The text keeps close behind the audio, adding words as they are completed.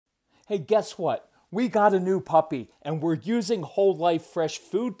Hey, guess what? We got a new puppy, and we're using Whole Life Fresh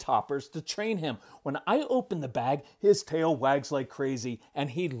food toppers to train him. When I open the bag, his tail wags like crazy, and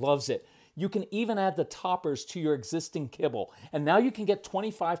he loves it. You can even add the toppers to your existing kibble. And now you can get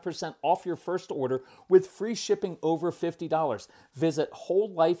 25% off your first order with free shipping over $50. Visit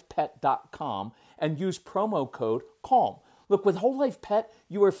wholelifepet.com and use promo code CALM. Look, with Whole Life Pet,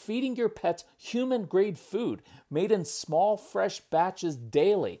 you are feeding your pets human-grade food made in small, fresh batches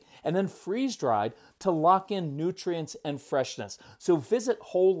daily and then freeze-dried to lock in nutrients and freshness. So visit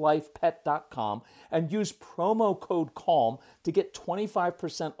wholelifepet.com and use promo code CALM to get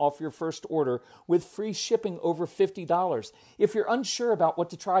 25% off your first order with free shipping over $50. If you're unsure about what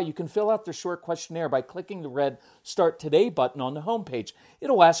to try, you can fill out the short questionnaire by clicking the red Start Today button on the homepage.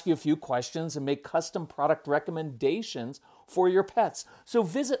 It'll ask you a few questions and make custom product recommendations for your pets. So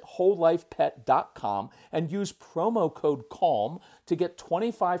visit wholelifepet.com and use promo code CALM to get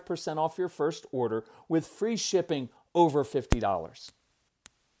 25% off your first order with free shipping over $50.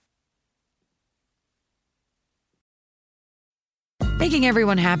 Making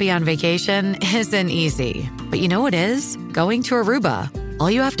everyone happy on vacation isn't easy, but you know what is? Going to Aruba. All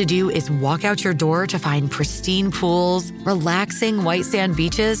you have to do is walk out your door to find pristine pools, relaxing white sand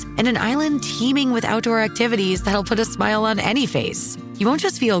beaches, and an island teeming with outdoor activities that'll put a smile on any face. You won't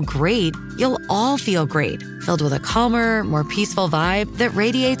just feel great, you'll all feel great, filled with a calmer, more peaceful vibe that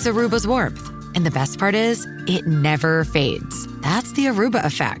radiates Aruba's warmth. And the best part is, it never fades. That's the Aruba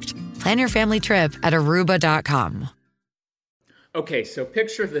effect. Plan your family trip at Aruba.com. Okay, so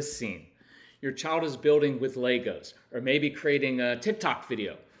picture this scene. Your child is building with Legos, or maybe creating a TikTok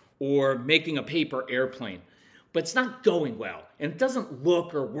video, or making a paper airplane. But it's not going well, and it doesn't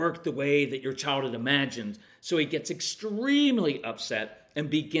look or work the way that your child had imagined, so he gets extremely upset and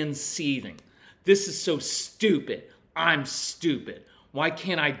begins seething. This is so stupid. I'm stupid. Why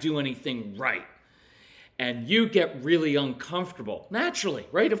can't I do anything right? And you get really uncomfortable. Naturally,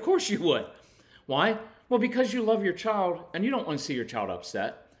 right? Of course you would. Why? Well, because you love your child and you don't want to see your child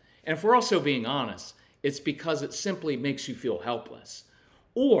upset. And if we're also being honest, it's because it simply makes you feel helpless.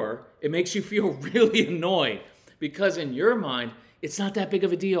 Or it makes you feel really annoyed because in your mind, it's not that big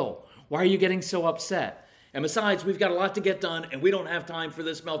of a deal. Why are you getting so upset? And besides, we've got a lot to get done and we don't have time for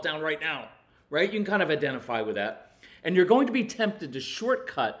this meltdown right now, right? You can kind of identify with that. And you're going to be tempted to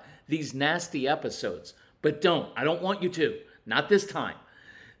shortcut these nasty episodes, but don't. I don't want you to. Not this time.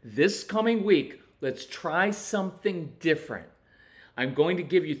 This coming week, let's try something different. I'm going to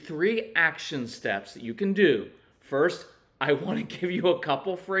give you 3 action steps that you can do. First, I want to give you a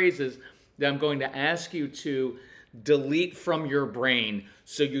couple phrases that I'm going to ask you to delete from your brain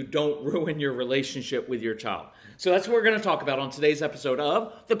so you don't ruin your relationship with your child. So that's what we're going to talk about on today's episode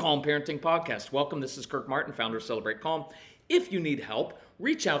of the Calm Parenting Podcast. Welcome, this is Kirk Martin, founder of Celebrate Calm. If you need help,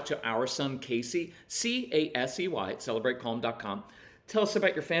 reach out to our son Casey, Casey, at celebratecalm.com. Tell us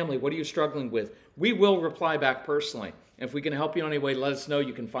about your family. What are you struggling with? We will reply back personally. And if we can help you in any way, let us know.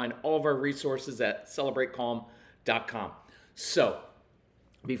 You can find all of our resources at celebratecalm.com. So,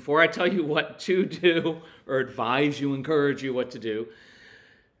 before I tell you what to do or advise you, encourage you what to do,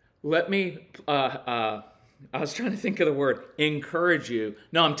 let me, I was trying to think of the word, encourage you.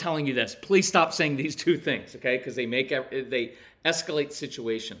 No, I'm telling you this. Please stop saying these 2 things, okay? Because they escalate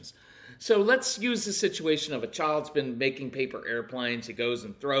situations. So let's use the situation of a child's been making paper airplanes. He goes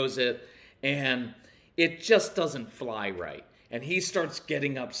and throws it, and it just doesn't fly right. And he starts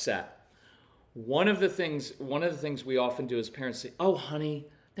getting upset. One of the things we often do as parents say, "Oh, honey,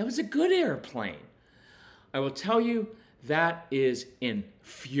 that was a good airplane." I will tell you that is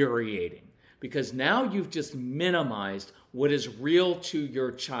infuriating because now you've just minimized what is real to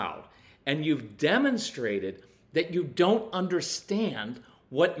your child. And you've demonstrated that you don't understand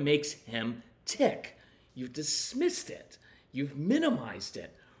what makes him tick. You've dismissed it. You've minimized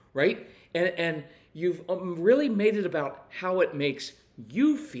it, right? And you've really made it about how it makes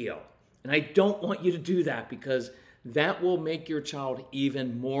you feel. And I don't want you to do that because that will make your child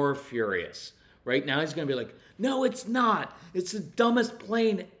even more furious. Right now he's going to be like, "No, it's not. It's the dumbest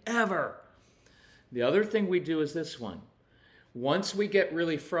plane ever." The other thing we do is this one. Once we get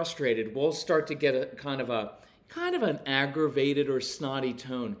really frustrated, we'll start to get a kind of an aggravated or snotty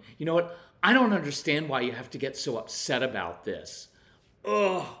tone. "You know what? I don't understand why you have to get so upset about this."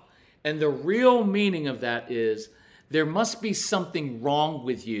 Ugh. And the real meaning of that is there must be something wrong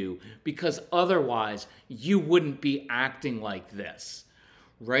with you because otherwise you wouldn't be acting like this,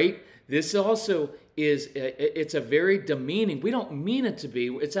 right? This also it's a very demeaning, we don't mean it to be,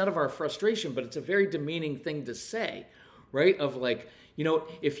 it's out of our frustration, but it's a very demeaning thing to say, right? Of like,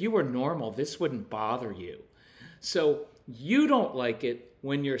 if you were normal, this wouldn't bother you. So you don't like it,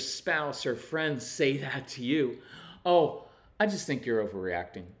 when your spouse or friends say that to you, oh, I just think you're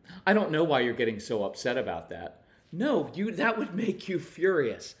overreacting. I don't know why you're getting so upset about that. No, that would make you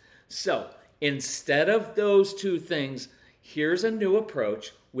furious. So instead of those two things, here's a new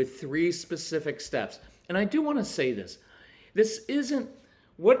approach with 3 specific steps. And I do want to say this. This isn't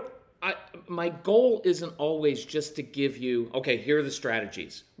my goal isn't always just to give you, okay, here are the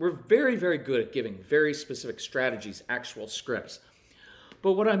strategies. We're very, very good at giving very specific strategies, actual scripts.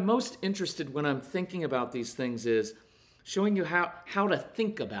 But what I'm most interested when I'm thinking about these things is showing you how to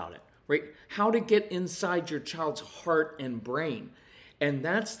think about it, right? How to get inside your child's heart and brain. And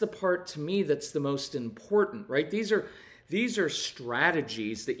that's the part to me that's the most important, right? These are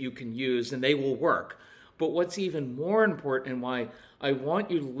strategies that you can use and they will work. But what's even more important and why I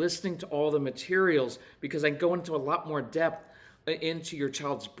want you listening to all the materials, because I go into a lot more depth into your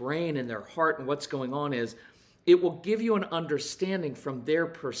child's brain and their heart and what's going on, is it will give you an understanding from their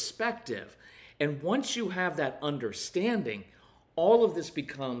perspective. And once you have that understanding, all of this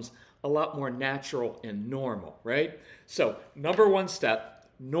becomes a lot more natural and normal, right? So, number 1 step,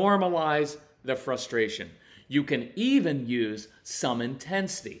 normalize the frustration. You can even use some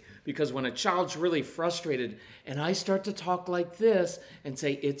intensity, because when a child's really frustrated and I start to talk like this and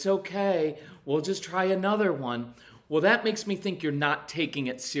say, it's okay, we'll just try another one, well, that makes me think you're not taking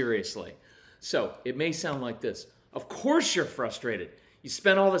it seriously. So it may sound like this. Of course you're frustrated. You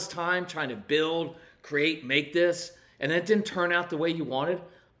spent all this time trying to build, create, make this, and it didn't turn out the way you wanted.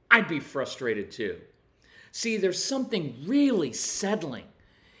 I'd be frustrated too. See, there's something really settling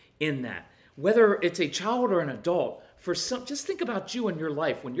in that. Whether it's a child or an adult, just think about you in your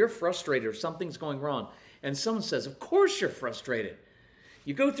life when you're frustrated or something's going wrong, and someone says, "Of course you're frustrated."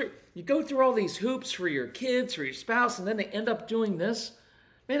 You go through all these hoops for your kids, for your spouse, and then they end up doing this.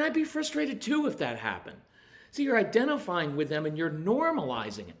 Man, I'd be frustrated too if that happened. See, you're identifying with them and you're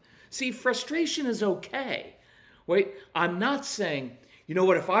normalizing it. See, frustration is okay. Wait, I'm not saying, you know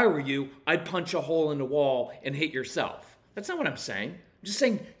what, if I were you, I'd punch a hole in the wall and hit yourself. That's not what I'm saying. I'm just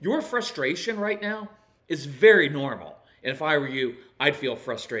saying your frustration right now is very normal. And if I were you, I'd feel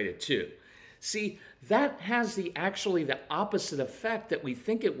frustrated too. See, that has actually the opposite effect that we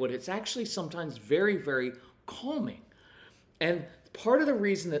think it would. It's actually sometimes very, very calming. And part of the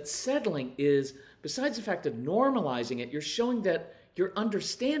reason that settling is, besides the fact of normalizing it, you're showing that you're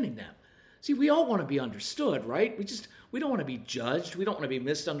understanding them. See, we all want to be understood, right? We don't want to be judged, we don't want to be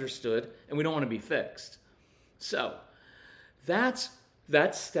misunderstood, and we don't want to be fixed. So, that's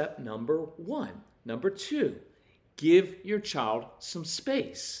step number 1. Number 2, give your child some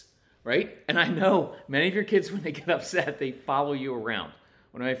space, right? And I know many of your kids, when they get upset, they follow you around.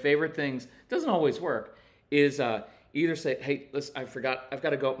 One of my favorite things, doesn't always work, is either say, hey, listen, I've got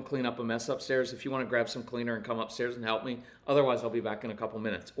to go up and clean up a mess upstairs. If you want to grab some cleaner and come upstairs and help me, otherwise I'll be back in a couple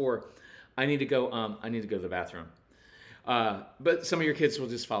minutes. Or I need to go to the bathroom. But some of your kids will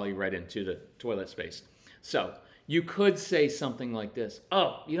just follow you right into the toilet space. So you could say something like this.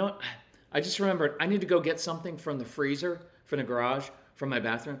 Oh, you know what? I just remembered I need to go get something from the freezer, from the garage, from my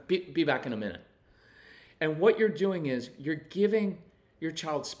bathroom. Be back in a minute. And what you're doing is you're giving your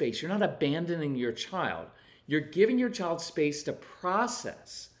child space. You're not abandoning your child. You're giving your child space to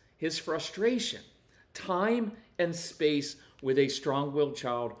process his frustration. Time and space with a strong-willed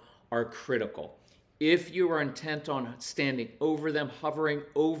child are critical. If you are intent on standing over them, hovering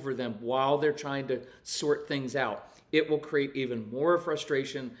over them while they're trying to sort things out, it will create even more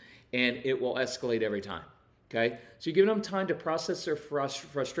frustration and it will escalate every time. Okay? So you're giving them time to process their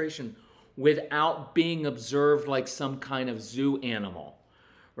frustration without being observed like some kind of zoo animal,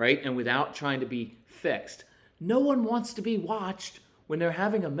 right? And without trying to be fixed. No one wants to be watched when they're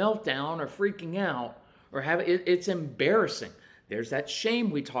having a meltdown or freaking out or it's embarrassing. There's that shame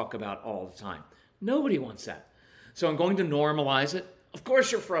we talk about all the time. Nobody wants that. So I'm going to normalize it. Of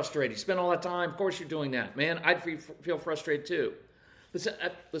course you're frustrated. You spend all that time. Of course you're doing that. Man, I'd feel frustrated too. Listen,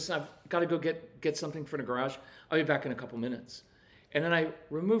 I've got to go get something from the garage. I'll be back in a couple minutes. And then I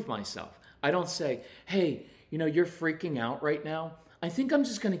remove myself. I don't say, hey, you're freaking out right now. I think I'm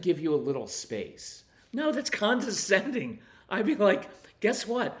just going to give you a little space. No, that's condescending. I'd be like, guess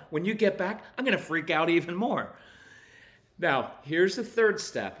what? When you get back, I'm going to freak out even more. Now, here's the 3rd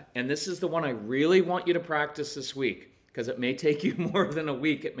step, and this is the one I really want you to practice this week, because it may take you more than a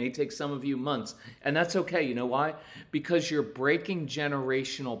week. It may take some of you months, and that's okay. You know why? Because you're breaking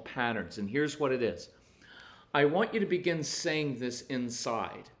generational patterns, and here's what it is. I want you to begin saying this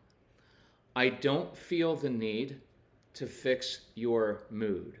inside. I don't feel the need to fix your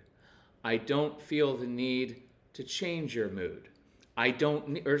mood. I don't feel the need to change your mood.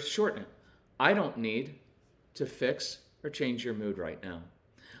 Shorten it. I don't need to fix or change your mood right now.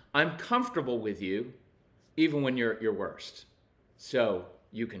 I'm comfortable with you even when you're at your worst. So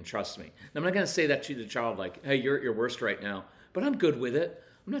you can trust me. And I'm not going to say that to the child like, hey, you're at your worst right now, but I'm good with it.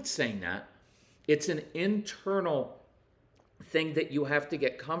 I'm not saying that. It's an internal thing that you have to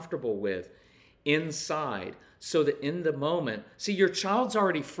get comfortable with inside so that in the moment, see, your child's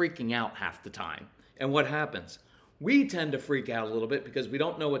already freaking out half the time. And what happens? We tend to freak out a little bit because we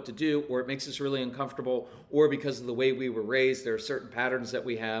don't know what to do, or it makes us really uncomfortable, or because of the way we were raised, there are certain patterns that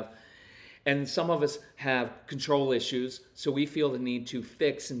we have. And some of us have control issues, so we feel the need to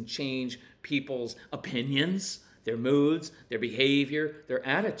fix and change people's opinions, their moods, their behavior, their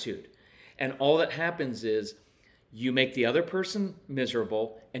attitude. And all that happens is you make the other person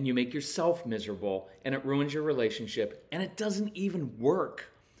miserable and you make yourself miserable, and it ruins your relationship, and it doesn't even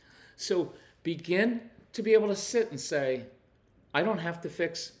work. So begin to be able to sit and say, I don't have to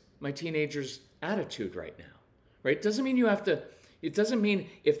fix my teenager's attitude right now, right? It doesn't mean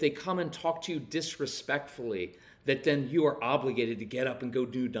if they come and talk to you disrespectfully that then you are obligated to get up and go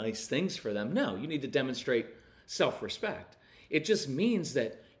do nice things for them. No, you need to demonstrate self-respect. It just means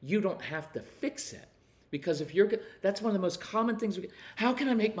that you don't have to fix it. Because that's one of the most common things. How can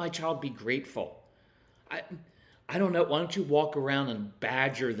I make my child be grateful? I don't know. Why don't you walk around and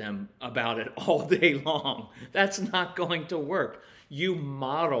badger them about it all day long? That's not going to work. You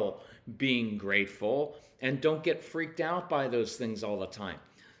model being grateful and don't get freaked out by those things all the time.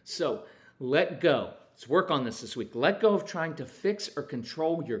 So let go. Let's work on this week. Let go of trying to fix or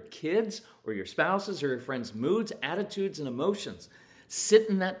control your kids or your spouses or your friends' moods, attitudes, and emotions. Sit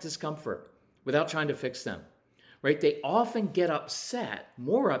in that discomfort without trying to fix them, right? They often get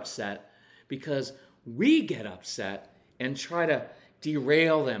more upset, because we get upset and try to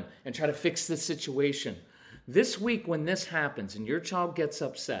derail them and try to fix the situation. This week, when this happens and your child gets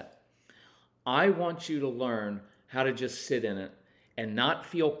upset, I want you to learn how to just sit in it and not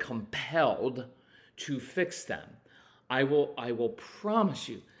feel compelled to fix them. I will promise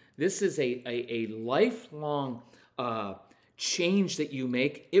you, this is a lifelong change that you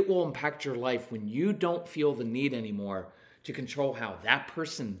make. It will impact your life when you don't feel the need anymore to control how that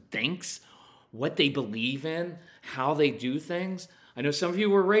person thinks, what they believe in, how they do things. I know some of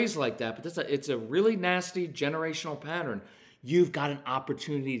you were raised like that, but it's a really nasty generational pattern. You've got an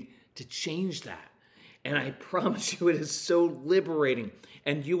opportunity to change that. And I promise you, it is so liberating.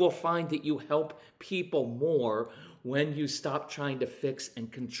 And you will find that you help people more when you stop trying to fix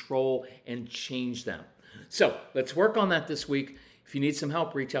and control and change them. So let's work on that this week. If you need some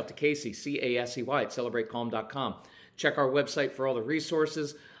help, reach out to Casey, C-A-S-E-Y, at CelebrateCalm.com. Check our website for all the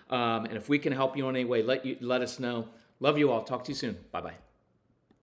resources. And if we can help you in any way, let us know. Love you all. Talk to you soon. Bye-bye.